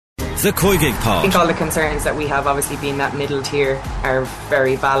The Coigig Pod. I think all the concerns that we have, obviously being that middle tier, are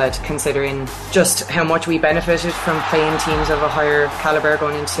very valid, considering just how much we benefited from playing teams of a higher calibre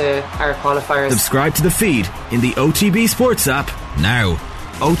going into our qualifiers. Subscribe to the feed in the OTB Sports app now.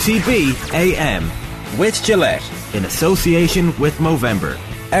 OTB AM. With Gillette, in association with Movember.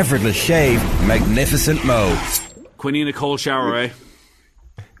 Effortless shave, magnificent mo. Quinny in a cold shower, eh?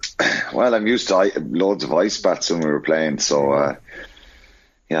 Well, I'm used to loads of ice baths when we were playing, so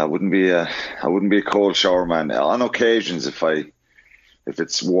I wouldn't be a cold shower man. On occasions, if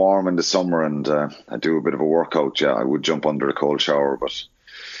it's warm in the summer and I do a bit of a workout, I would jump under a cold shower. But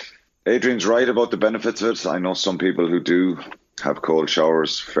Adrian's right about the benefits of it. I know some people who do have cold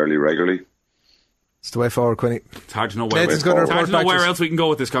showers fairly regularly. It's the way forward, Quinny. It's hard to know where else we can go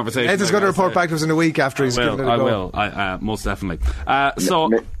with this conversation. Nathan's going to report back to us in a week after he's given it a go. I will, most definitely.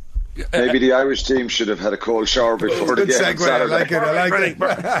 Maybe the Irish team should have had a cold shower before the game. Good segue, I like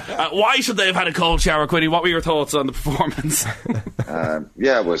it. Why should they have had a cold shower, Quinny? What were your thoughts on the performance? I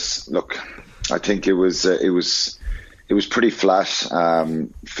think it was pretty flat.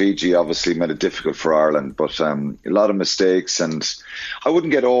 Fiji obviously made it difficult for Ireland, but a lot of mistakes, and I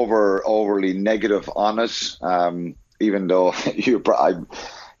wouldn't get overly negative on it. Even though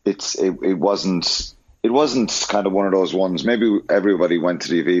it wasn't kind of one of those ones. Maybe everybody went to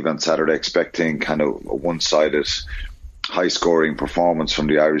the Aviva on Saturday expecting kind of a one-sided, high-scoring performance from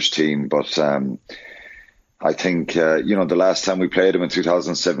the Irish team, but I think the last time we played them in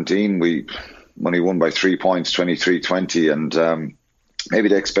 2017, we only won by 3 points, 23-20, and maybe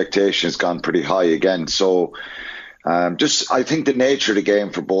the expectation has gone pretty high again. So I think the nature of the game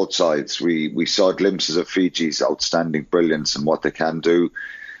for both sides, we saw glimpses of Fiji's outstanding brilliance and what they can do,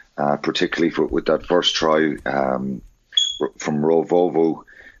 particularly with that first try from Rovovu.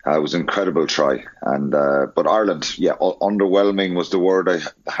 It was an incredible try. But Ireland, underwhelming was the word I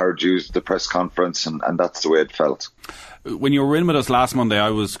heard used at the press conference, and that's the way it felt. When you were in with us last Monday,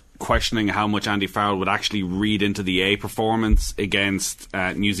 I was questioning how much Andy Farrell would actually read into the A performance against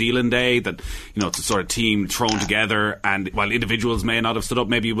New Zealand A, that, it's a sort of team thrown together, and while individuals may not have stood up,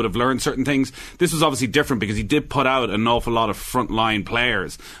 maybe you would have learned certain things. This was obviously different because he did put out an awful lot of frontline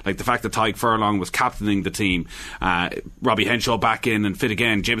players, like the fact that Tadhg Furlong was captaining the team, Robbie Henshaw back in and fit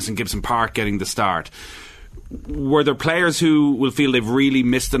again, Jameson Gibson-Park getting the start. Were there players who will feel they've really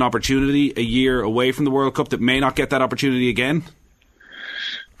missed an opportunity a year away from the World Cup that may not get that opportunity again?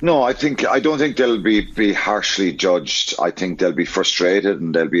 No, I don't think they'll be harshly judged. I think they'll be frustrated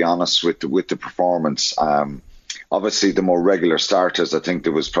and they'll be honest with the performance. Obviously, the more regular starters, I think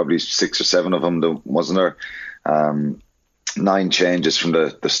there was probably 6 or 7 of them, wasn't there? 9 changes from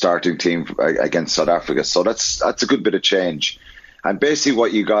the starting team against South Africa. So that's a good bit of change. And basically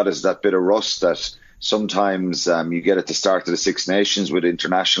what you got is that bit of rust that sometimes you get at the start of the Six Nations with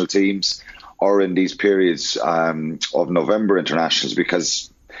international teams, or in these periods of November internationals, because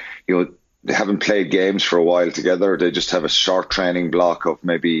they haven't played games for a while together. They just have a short training block of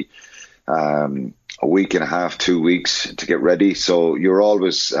maybe a week and a half, 2 weeks to get ready. So you're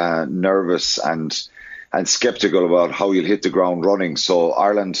always nervous and sceptical about how you'll hit the ground running. So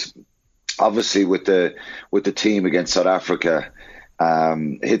Ireland, obviously with the team against South Africa,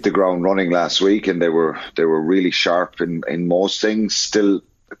 hit the ground running last week, and they were really sharp in most things. Still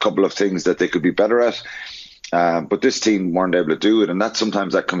a couple of things that they could be better at. But this team weren't able to do it, and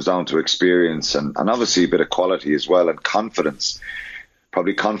sometimes that comes down to experience and obviously a bit of quality as well, and confidence.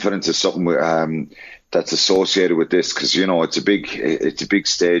 Probably confidence is something that's associated with this, because it's a big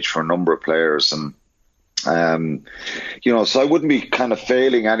stage for a number of players, and so I wouldn't be kind of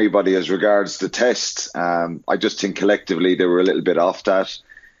failing anybody as regards the test. I just think collectively they were a little bit off that,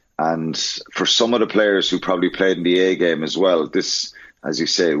 and for some of the players who probably played in the A game as well, this, as you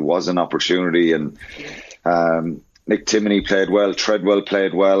say, was an opportunity. And Nick Timoney played well, Treadwell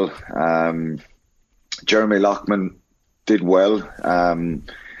played well, Jeremy Loughman did well,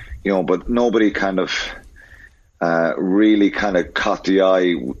 but nobody kind of really kind of caught the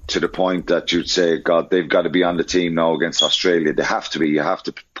eye to the point that you'd say, God, they've got to be on the team now against Australia. They have to be. You have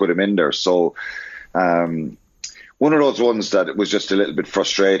to put them in there. So one of those ones that it was just a little bit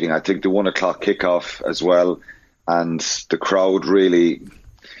frustrating. I think the 1 o'clock kickoff as well, and the crowd really,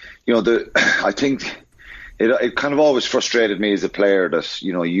 I think it kind of always frustrated me as a player that,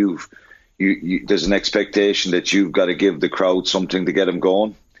 there's an expectation that you've got to give the crowd something to get them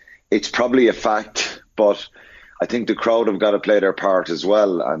going. It's probably a fact, but I think the crowd have got to play their part as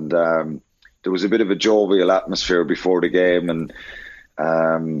well. And there was a bit of a jovial atmosphere before the game, and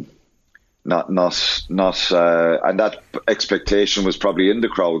and that expectation was probably in the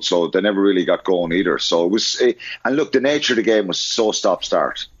crowd, so they never really got going either. So it was, and look, the nature of the game was so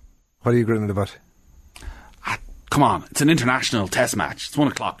stop-start. What are you grinning about? Come on, it's an international test match. It's 1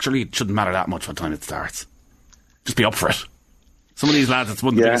 o'clock. Surely it shouldn't matter that much what time it starts. Just be up for it. Some of these lads, it's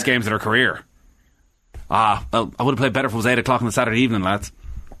one of the biggest games of their career. Well, I would have played better if it was 8 o'clock on the Saturday evening, lads.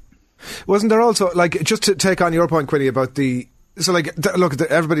 Wasn't there also, like, just to take on your point, Quinny, about the... So, like, look,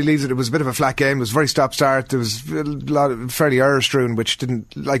 everybody leaves it. It was a bit of a flat game. It was very stop-start. There was a lot of fairly error-strewn, which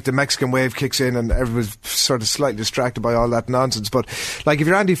didn't... Like, the Mexican wave kicks in and everyone's sort of slightly distracted by all that nonsense. But, like, if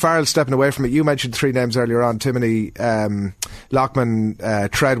you're Andy Farrell stepping away from it, you mentioned 3 names earlier on, Timoney,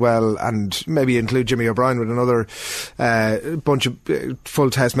 Lockman, Treadwell, and maybe include Jimmy O'Brien with another bunch of full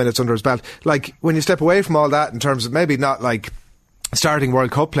test minutes under his belt. Like, when you step away from all that in terms of maybe not, like, starting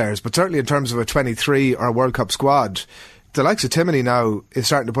World Cup players, but certainly in terms of a 23 or a World Cup squad... The likes of Timoney now is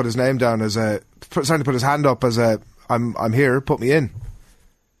starting to put his name down starting to put his hand up as I'm here, put me in.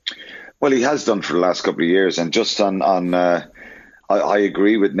 Well, he has done for the last couple of years, and just I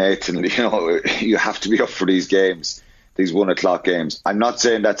agree with Nathan. You know, you have to be up for these games, these 1 o'clock games. I'm not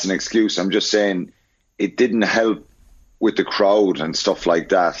saying that's an excuse. I'm just saying it didn't help with the crowd and stuff like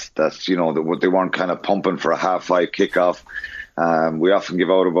that. That, you know, they weren't kind of pumping for a 5:30 kickoff. We often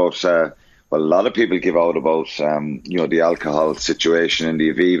give out about. Well, a lot of people give out about, you know, the alcohol situation in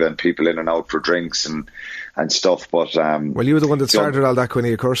the Aviva and people in and out for drinks and stuff. But well, you were the one that started all that,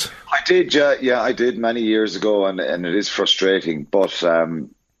 Quinny, of course. I did, yeah, I did many years ago, and it is frustrating. But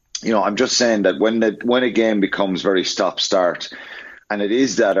you know, I'm just saying that when a game becomes very stop-start, and it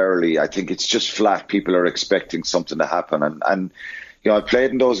is that early, I think it's just flat. People are expecting something to happen, and you know, I played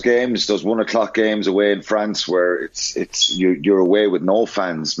in those games, those 1 o'clock games away in France, where you're away with no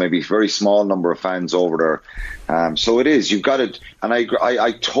fans, maybe a very small number of fans over there. So it is, you've got to, and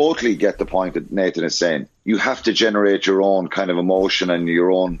I totally get the point that Nathan is saying. You have to generate your own kind of emotion and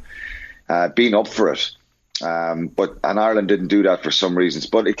your own being up for it. And Ireland didn't do that for some reasons,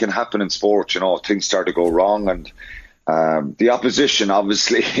 but it can happen in sport. You know, things start to go wrong, and the opposition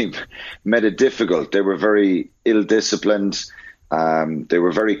obviously made it difficult. They were very ill-disciplined. They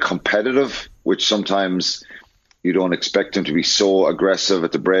were very competitive, which sometimes you don't expect them to be so aggressive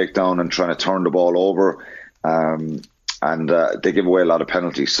at the breakdown and trying to turn the ball over. And they give away a lot of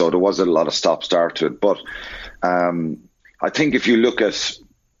penalties. So there was a lot of stop-start to it. But I think if you look at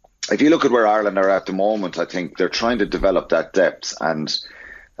where Ireland are at the moment, I think they're trying to develop that depth. And,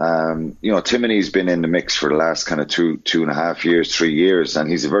 you know, Timoney's been in the mix for the last kind of 2.5 years, 3 years, and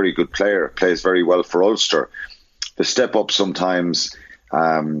he's a very good player, plays very well for Ulster. The step up sometimes,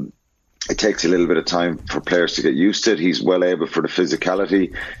 it takes a little bit of time for players to get used to it. He's well able for the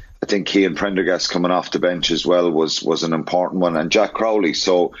physicality. I think Cian Prendergast coming off the bench as well was an important one, and Jack Crowley.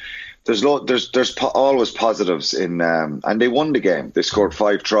 So there's always positives in, and they won the game. They scored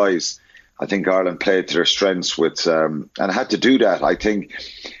 5 tries. I think Ireland played to their strengths with, and had to do that. I think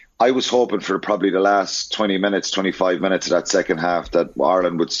I was hoping for probably the last 20 minutes, 25 minutes of that second half that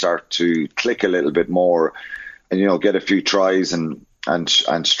Ireland would start to click a little bit more. And, you know, get a few tries and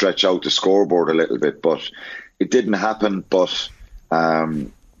stretch out the scoreboard a little bit. But it didn't happen. But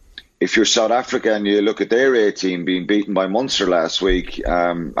if you're South Africa and you look at their A team being beaten by Munster last week,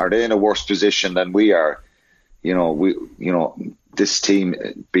 are they in a worse position than we are? You know, this team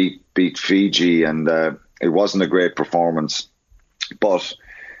beat Fiji, and it wasn't a great performance. But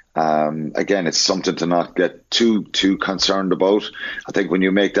again, it's something to not get too concerned about. I think when you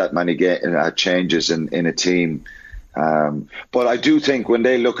make that many changes in a team, but I do think when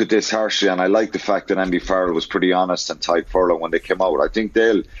they look at this harshly, and I like the fact that Andy Farrell was pretty honest and tight furlough when they came out. I think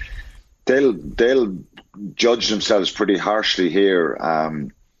they'll judge themselves pretty harshly here,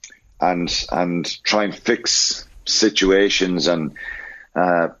 and try and fix situations and.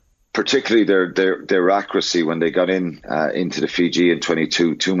 Particularly their accuracy when they got into the Fiji in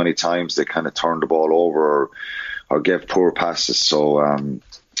 22, too many times they kind of turned the ball over or gave poor passes. So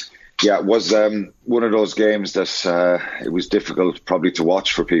it was one of those games that it was difficult probably to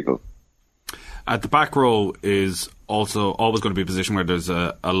watch for people. The back row is also always going to be a position where there's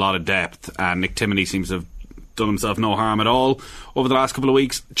a lot of depth, and Nick Timoney seems to have done himself no harm at all over the last couple of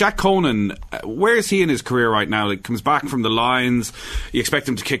weeks. Jack Conan, where is he in his career right now? He comes back from the Lions. You expect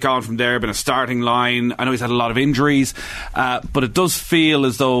him to kick on from there, been a starting line. I know he's had a lot of injuries, but it does feel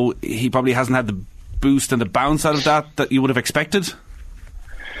as though he probably hasn't had the boost and the bounce out of that you would have expected.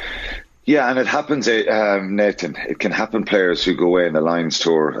 Yeah, and it happens, Nathan. It can happen. Players who go away in the Lions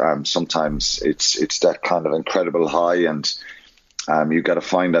tour, sometimes it's that kind of incredible high, and you've got to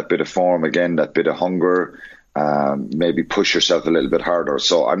find that bit of form again, that bit of hunger. Maybe push yourself a little bit harder.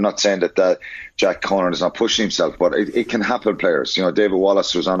 So I'm not saying that Jack Conan is not pushing himself, but it can happen. Players, you know, David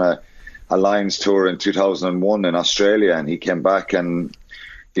Wallace was on a Lions tour in 2001 in Australia, and he came back and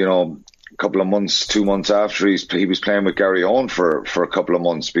a couple of months, 2 months after he was playing with Gary Owen for a couple of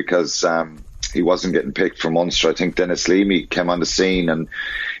months because he wasn't getting picked for Munster. I think Dennis Leamy came on the scene, and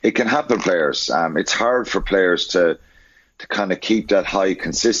it can happen to players. It's hard for players to kind of keep that high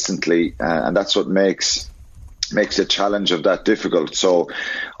consistently, and that's what makes a challenge of that difficult. So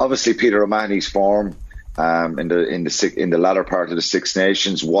obviously Peter O'Mahony's form in the latter part of the Six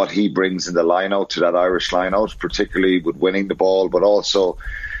Nations, what he brings in the line-out to that Irish line-out, particularly with winning the ball, but also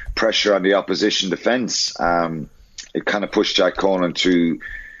pressure on the opposition defence. It kind of pushed Jack Conan to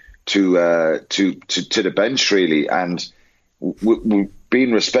the bench really, and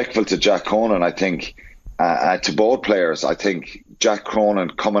being respectful to Jack Conan, I think to both players, I think Jack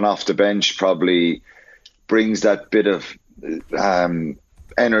Cronin coming off the bench probably brings that bit of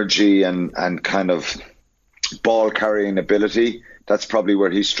energy and kind of ball carrying ability. That's probably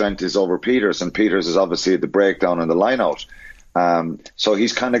where his strength is over Peters, and Peters is obviously at the breakdown and the line out. So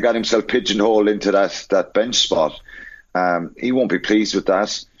he's kind of got himself pigeonholed into that bench spot. He won't be pleased with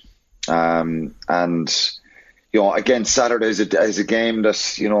that. And again, Saturday is a game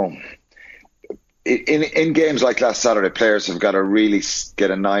that, in games like last Saturday, players have got to really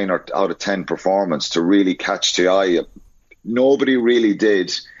get a 9 out of 10 performance to really catch the eye. Nobody really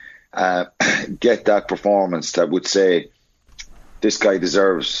did get that performance that would say this guy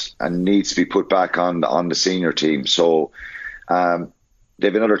deserves and needs to be put back on the senior team. So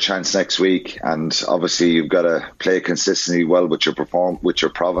they've another chance next week, and obviously you've got to play consistently well with your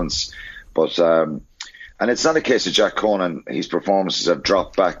province. But and it's not a case of Jack Conan, his performances have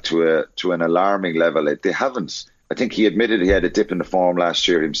dropped back to an alarming level. They haven't. I think he admitted he had a dip in the form last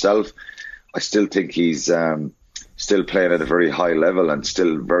year himself. I still think he's still playing at a very high level and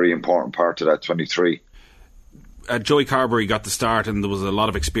still a very important part of that 23. Joey Carbery got the start, and there was a lot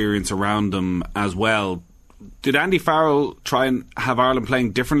of experience around him as well. Did Andy Farrell try and have Ireland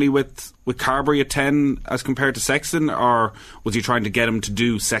playing differently with Carbery at 10 as compared to Sexton, or was he trying to get him to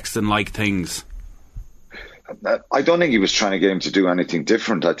do Sexton-like things? I don't think he was trying to get him to do anything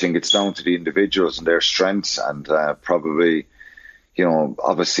different. I think it's down to the individuals and their strengths, and probably,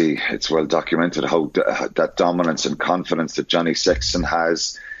 obviously it's well documented how that dominance and confidence that Johnny Sexton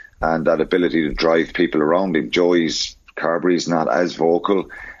has, and that ability to drive people around him. Carbery's not as vocal.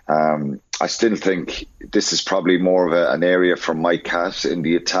 I still think this is probably more of an area for Mike Catt in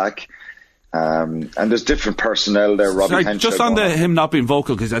the attack. And there's different personnel there. Robbie Henshaw. Just on him not being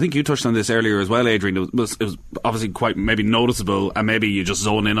vocal, because I think you touched on this earlier as well, Adrian. It was obviously quite maybe noticeable, and maybe you just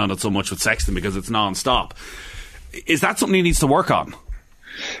zone in on it so much with Sexton because it's non-stop. Is that something he needs to work on?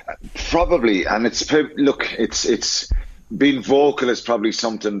 Probably, and it's being vocal is probably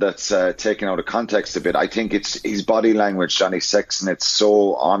something that's taken out of context a bit. I think it's his body language, Johnny Sexton. It's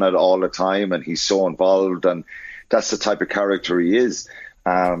so on it all the time, and he's so involved, and that's the type of character he is.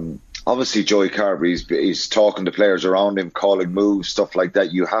 Obviously, Joey Carbery, he's talking to players around him, calling moves, stuff like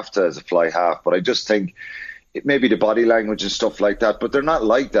that. You have to as a fly half, but I just think it may be the body language and stuff like that. But they're not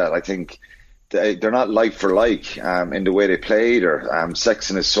like that. I think they're not like for like in the way they played. Or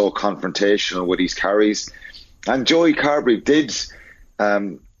Sexton is so confrontational with his carries, and Joey Carbery did,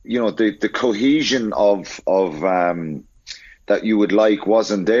 the cohesion of that you would like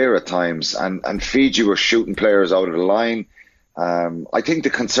wasn't there at times, and Fiji were shooting players out of the line. I think the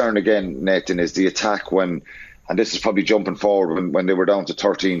concern again, Nathan, is the attack and this is probably jumping forward when they were down to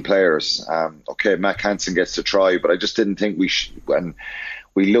 13 players. Okay, Mac Hansen gets to try, but I just didn't think when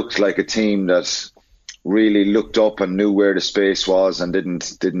we looked like a team that really looked up and knew where the space was and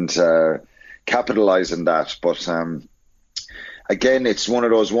didn't capitalise on that. But again, it's one of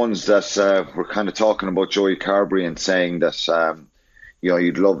those ones that we're kind of talking about Joey Carbery and saying that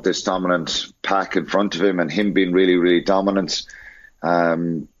you'd love this dominant pack in front of him and him being really, really dominant.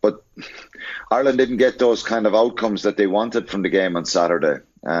 But Ireland didn't get those kind of outcomes that they wanted from the game on Saturday.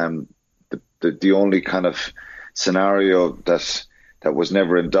 The only kind of scenario that was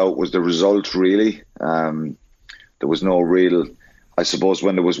never in doubt was the result, really. There was no real, I suppose,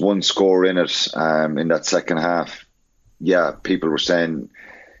 when there was one score in it in that second half, people were saying,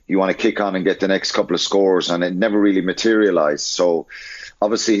 you want to kick on and get the next couple of scores, and it never really materialised. So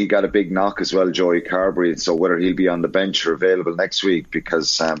obviously he got a big knock as well, Joey Carbery, so whether he'll be on the bench or available next week,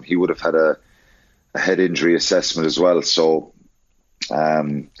 because he would have had a head injury assessment as well. So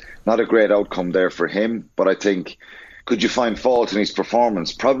not a great outcome there for him, but I think, could you find fault in his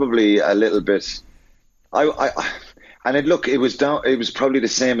performance? Probably a little bit. It was probably the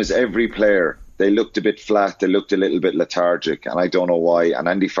same as every player. They looked a bit flat. They looked a little bit lethargic, and I don't know why. And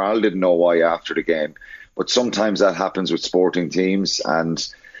Andy Farrell didn't know why after the game. But sometimes that happens with sporting teams, and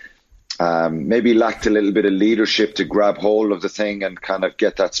maybe lacked a little bit of leadership to grab hold of the thing and kind of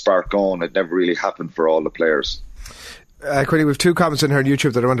get that spark going. It never really happened for all the players. Quinny, we have 2 comments in here on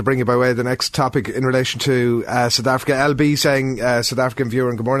YouTube that I want to bring you by way of the next topic in relation to South Africa. LB saying, South African viewer,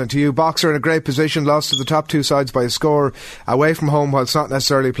 and good morning to you. Boxer in a great position, lost to the top 2 sides by a score away from home, whilst not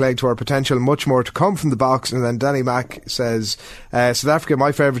necessarily playing to our potential. Much more to come from the box. And then Danny Mack says, South Africa,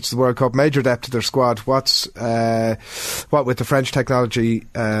 my favourites of the World Cup, major depth to their squad. What with the French technology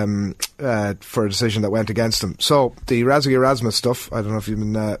for a decision that went against them? So the Rassie Erasmus stuff, I don't know if you've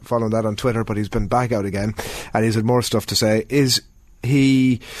been following that on Twitter, but he's been back out again, and he's had more stuff to say. Is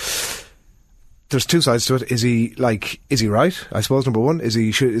he? There's 2 sides to it. Is he right? I suppose number one, is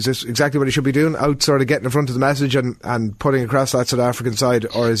this exactly what he should be doing? Out sort of getting in front of the message and putting across that South African side,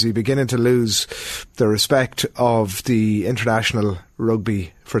 or is he beginning to lose the respect of the international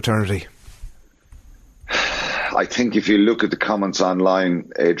rugby fraternity? I think if you look at the comments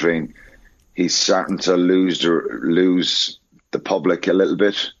online, Adrian, he's starting to lose the public a little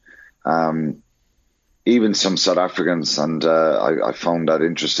bit. Even some South Africans, and I found that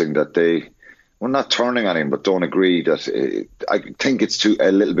interesting that they were not turning on him, but don't agree that I think it's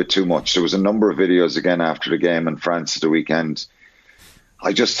a little bit too much. There was a number of videos again after the game in France at the weekend.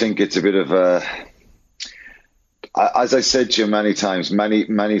 I just think it's a bit of a, as I said to you many times, many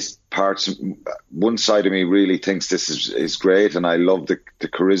parts, one side of me really thinks this is great, and I love the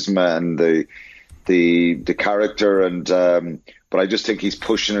charisma and the character, and but I just think he's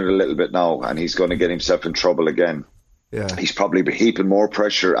pushing it a little bit now, and he's going to get himself in trouble again. Yeah, he's probably heaping more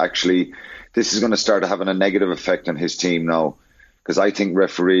pressure. Actually, this is going to start having a negative effect on his team now, because I think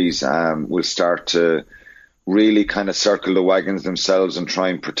referees will start to really kind of circle the wagons themselves and try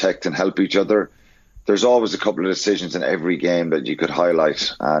and protect and help each other. There's always a couple of decisions in every game that you could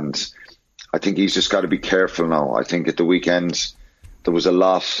highlight, and I think he's just got to be careful now. I think at the weekend there was a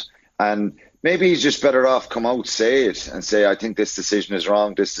lot, and maybe he's just better off come out, say it, and say, I think this decision is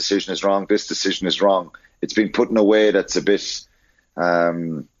wrong, this decision is wrong, this decision is wrong. It's been put in a way that's a bit,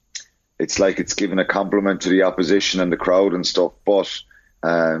 it's like it's giving a compliment to the opposition and the crowd and stuff, but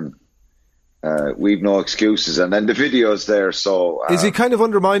we've no excuses. And then the video's there, so... is he kind of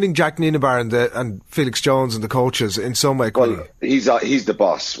undermining Jack Nienaber and Felix Jones and the coaches in some way? Well, he's the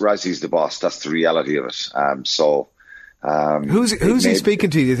boss. Rassie's the boss. That's the reality of it. Who's he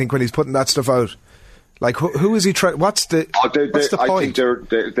speaking to, do you think, when he's putting that stuff out? Like, who is he trying? What's the point? I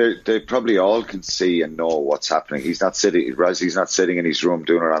think they probably all can see and know what's happening. He's not sitting. Rassie's not sitting in his room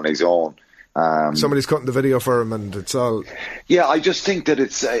doing it on his own. Somebody's cutting the video for him, and it's all. Yeah, I just think that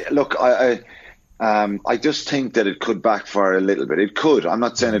it's. Look, I just think that it could backfire a little bit. It could. I'm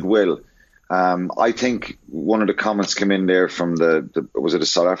not saying it will. I think one of the comments came in there from was it a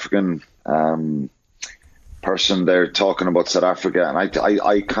South African person there talking about South Africa, and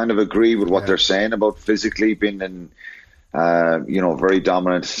I kind of agree with what they're saying about physically being in, very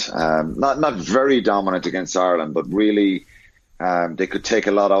dominant, not very dominant against Ireland, but really they could take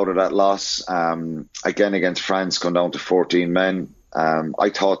a lot out of that loss. Again, against France, going down to 14 men.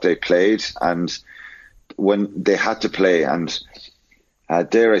 I thought they played, and when they had to play, and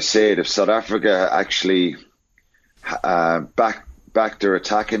dare I say it, if South Africa actually back their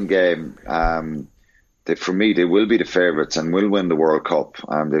attacking game, for me, they will be the favourites and will win the World Cup.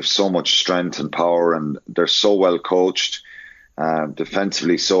 They have so much strength and power, and they're so well coached.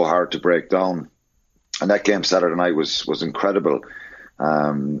 Defensively, so hard to break down. And that game Saturday night was incredible,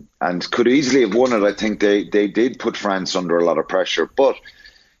 and could easily have won it. I think they did put France under a lot of pressure. But,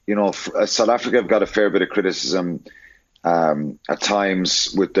 South Africa have got a fair bit of criticism at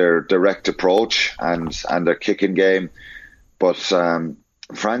times with their direct approach and their kicking game. But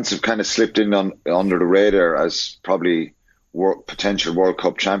France have kind of slipped in under the radar as probably potential World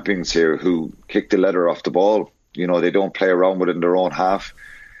Cup champions here, who kick the leather off the ball. They don't play around with it in their own half.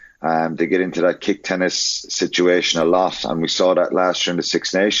 They get into that kick tennis situation a lot, and we saw that last year in the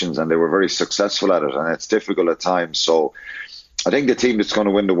Six Nations, and they were very successful at it, and it's difficult at times. So I think the team that's going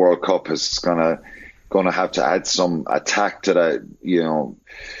to win the World Cup is going to have to add some attack to that,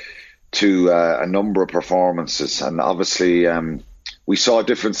 to a number of performances. And obviously we saw a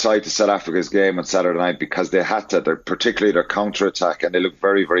different side to South Africa's game on Saturday night because they had to, particularly their counter-attack, and they look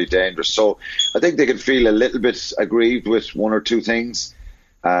very, very dangerous. So I think they can feel a little bit aggrieved with one or two things.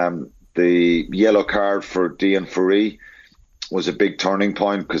 The yellow card for Dean Fourie was a big turning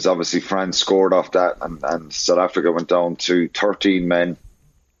point, because obviously France scored off that, and South Africa went down to 13 men.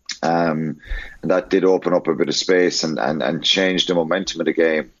 And that did open up a bit of space and change the momentum of the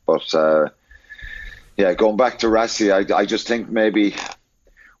game. But going back to Rassie, I just think maybe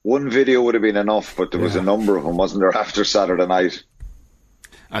one video would have been enough, but there was a number of them, wasn't there, after Saturday night?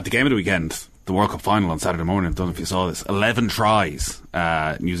 At the game of the weekend, the World Cup final on Saturday morning, I don't know if you saw this, 11 tries.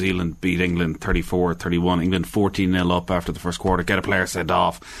 New Zealand beat England 34-31. England 14-0 up after the first quarter, get a player sent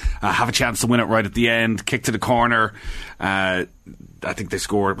off, have a chance to win it right at the end, kick to the corner. I think they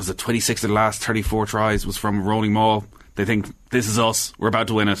scored, was it 26 of the last 34 tries was from rolling maul. They think, this is us, we're about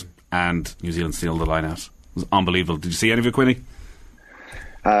to win it, and New Zealand steal the line out. It was unbelievable. Did you see any of it, Quinny?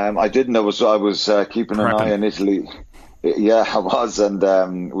 I didn't. I was keeping an eye on Italy. Yeah, I was, and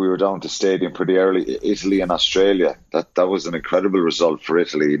we were down to stadium pretty early. Italy and Australia. That was an incredible result for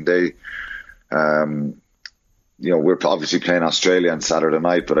Italy. And they, we're obviously playing Australia on Saturday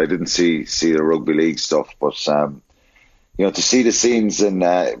night, but I didn't see the rugby league stuff. But to see the scenes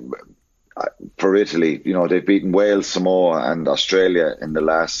for Italy, they've beaten Wales, Samoa, and Australia in the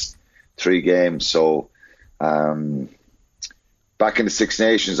last 3 games. So. Back in the Six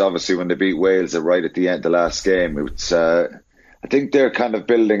Nations, obviously, when they beat Wales right at the end, the last game, it's, I think they're kind of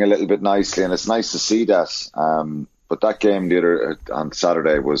building a little bit nicely, and it's nice to see that. But that game on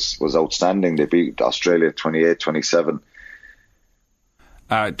Saturday was outstanding. They beat Australia 28-27.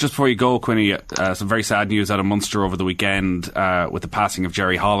 Just before you go, Quinny, some very sad news out of Munster over the weekend with the passing of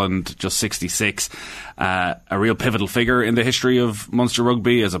Jerry Holland, just 66. A real pivotal figure in the history of Munster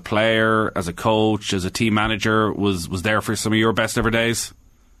rugby as a player, as a coach, as a team manager. Was there for some of your best ever days?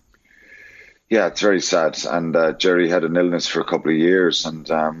 Yeah, it's very sad. And Jerry had an illness for a couple of years,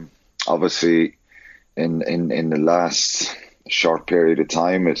 and obviously in the last short period of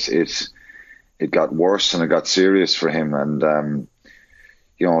time, it got worse and it got serious for him. And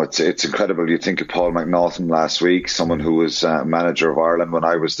it's incredible. You think of Paul McNaughton last week, someone who was manager of Ireland when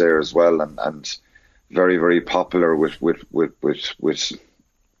I was there as well, and very, very popular with all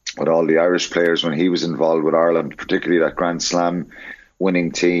the Irish players when he was involved with Ireland, particularly that Grand Slam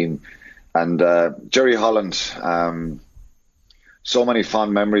winning team. And Jerry Holland, so many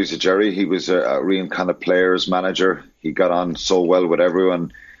fond memories of Jerry. He was a real kind of players manager. He got on so well with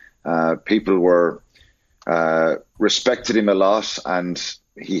everyone. People were respected him a lot, and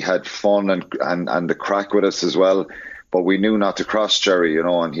he had fun and the crack with us as well. But we knew not to cross Jerry,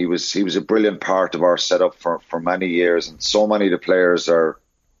 and he was a brilliant part of our setup for many years. And so many of the players are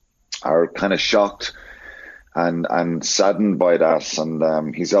kind of shocked and saddened by that.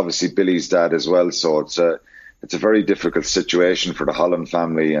 And he's obviously Billy's dad as well, so it's a very difficult situation for the Holland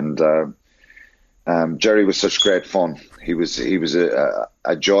family. And Jerry was such great fun. He was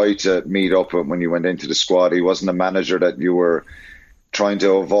a joy to meet up with when you went into the squad. He wasn't a manager that you were trying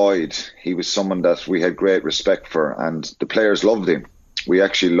to avoid. He was someone that we had great respect for, and the players loved him. We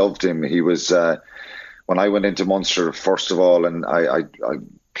actually loved him. He was when I went into Munster, first of all, and I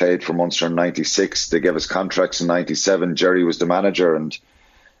played for Munster in 96. They gave us contracts in 97. Jerry was the manager, and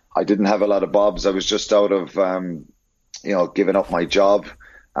I didn't have a lot of bobs. I was just out of giving up my job,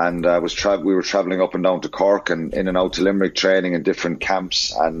 and we were travelling up and down to Cork and in and out to Limerick, training in different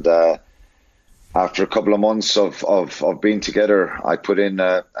camps. And after a couple of months of being together, I put in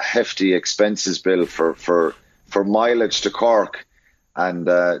a hefty expenses bill for mileage to Cork. And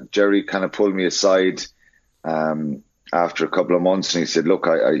Jerry kind of pulled me aside after a couple of months, and he said, "Look,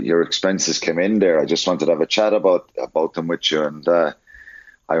 your expenses came in there. I just wanted to have a chat about them with you." And I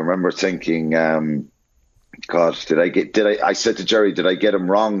remember thinking, God, I said to Jerry, did I get him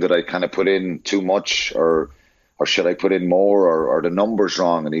wrong? Did I kind of put in too much, or should I put in more, or the numbers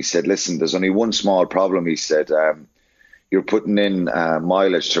wrong? And he said, "Listen, there's only one small problem." He said, "You're putting in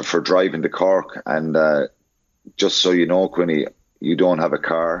mileage for driving to Cork, and just so you know, Quinny, you don't have a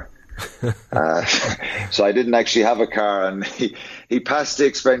car." So I didn't actually have a car, and he passed the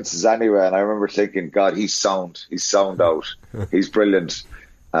expenses anyway. And I remember thinking, God, he's sound out. He's brilliant.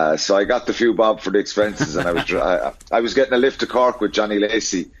 So I got the few bob for the expenses, and I was getting a lift to Cork with Johnny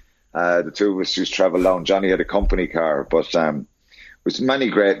Lacey. The two of us used to travel down. Johnny had a company car, but it was many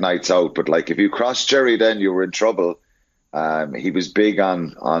great nights out. But like, if you crossed Jerry, then you were in trouble. He was big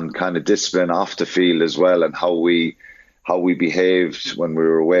on kind of discipline off the field as well, and how we behaved when we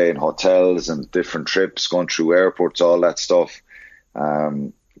were away in hotels and different trips, going through airports, all that stuff.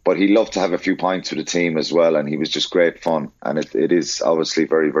 But he loved to have a few pints with the team as well, and he was just great fun. And it is obviously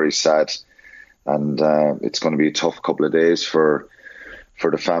very, very sad, and it's going to be a tough couple of days for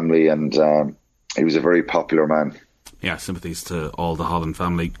the family. And he was a very popular man. Yeah, sympathies to all the Holland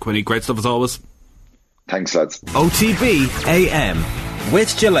family. Quinny, great stuff as always. Thanks, lads. OTB AM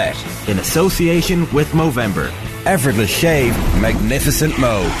with Gillette in association with Movember. Effortless shave, magnificent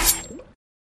mo.